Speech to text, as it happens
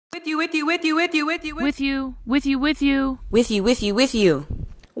With you, with you, with you, with you, with you, With you, with you, with you. With you, with you, with you.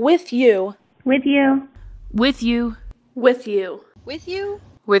 With you. With you. With you. With you. With you.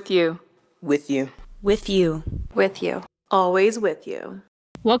 with you, With you. With you. With you. Always with you.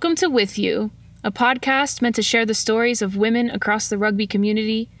 Welcome to With You, a podcast meant to share the stories of women across the rugby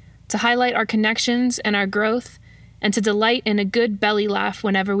community, to highlight our connections and our growth, and to delight in a good belly laugh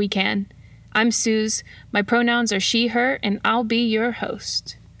whenever we can. I'm Suze, my pronouns are she, her, and I'll be your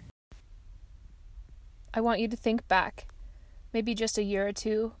host. I want you to think back, maybe just a year or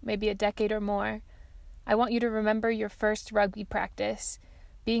two, maybe a decade or more. I want you to remember your first rugby practice,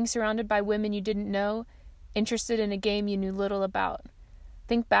 being surrounded by women you didn't know, interested in a game you knew little about.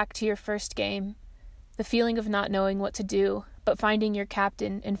 Think back to your first game, the feeling of not knowing what to do, but finding your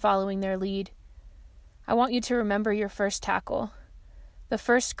captain and following their lead. I want you to remember your first tackle, the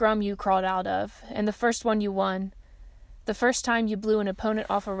first scrum you crawled out of, and the first one you won, the first time you blew an opponent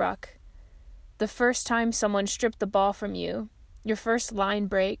off a ruck, the first time someone stripped the ball from you, your first line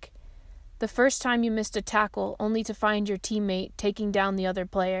break, the first time you missed a tackle only to find your teammate taking down the other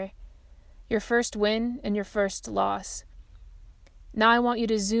player, your first win and your first loss. Now I want you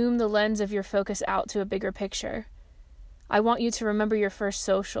to zoom the lens of your focus out to a bigger picture. I want you to remember your first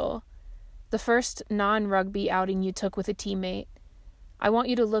social, the first non-rugby outing you took with a teammate. I want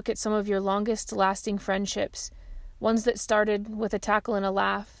you to look at some of your longest lasting friendships, ones that started with a tackle and a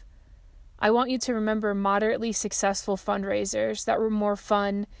laugh. I want you to remember moderately successful fundraisers that were more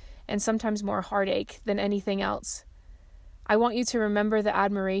fun and sometimes more heartache than anything else. I want you to remember the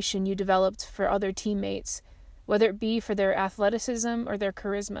admiration you developed for other teammates, whether it be for their athleticism or their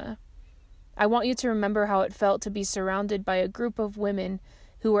charisma. I want you to remember how it felt to be surrounded by a group of women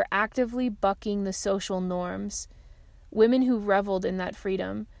who were actively bucking the social norms, women who reveled in that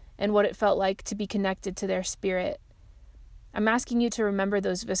freedom and what it felt like to be connected to their spirit. I'm asking you to remember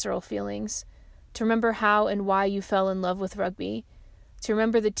those visceral feelings, to remember how and why you fell in love with rugby, to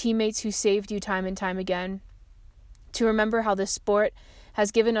remember the teammates who saved you time and time again, to remember how this sport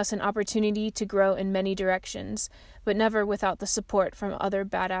has given us an opportunity to grow in many directions, but never without the support from other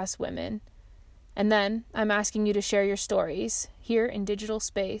badass women. And then I'm asking you to share your stories here in digital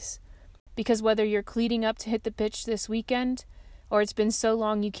space, because whether you're cleating up to hit the pitch this weekend, or it's been so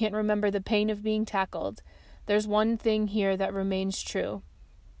long you can't remember the pain of being tackled, there's one thing here that remains true.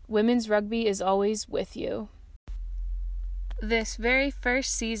 Women's rugby is always with you. This very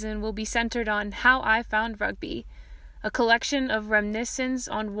first season will be centered on how I found rugby, a collection of reminiscences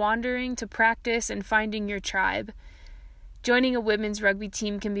on wandering to practice and finding your tribe. Joining a women's rugby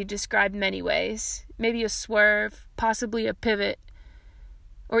team can be described many ways. Maybe a swerve, possibly a pivot,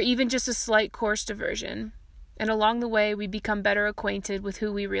 or even just a slight course diversion. And along the way, we become better acquainted with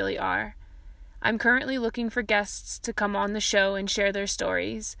who we really are. I'm currently looking for guests to come on the show and share their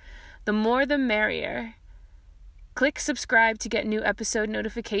stories. The more the merrier. Click subscribe to get new episode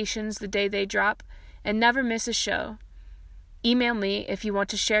notifications the day they drop and never miss a show. Email me if you want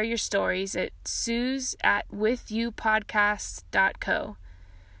to share your stories at suz@withyoupodcast.co.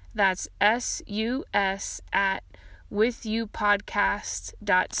 That's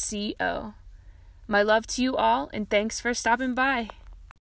SUS@withyoupodcast.co. My love to you all, and thanks for stopping by.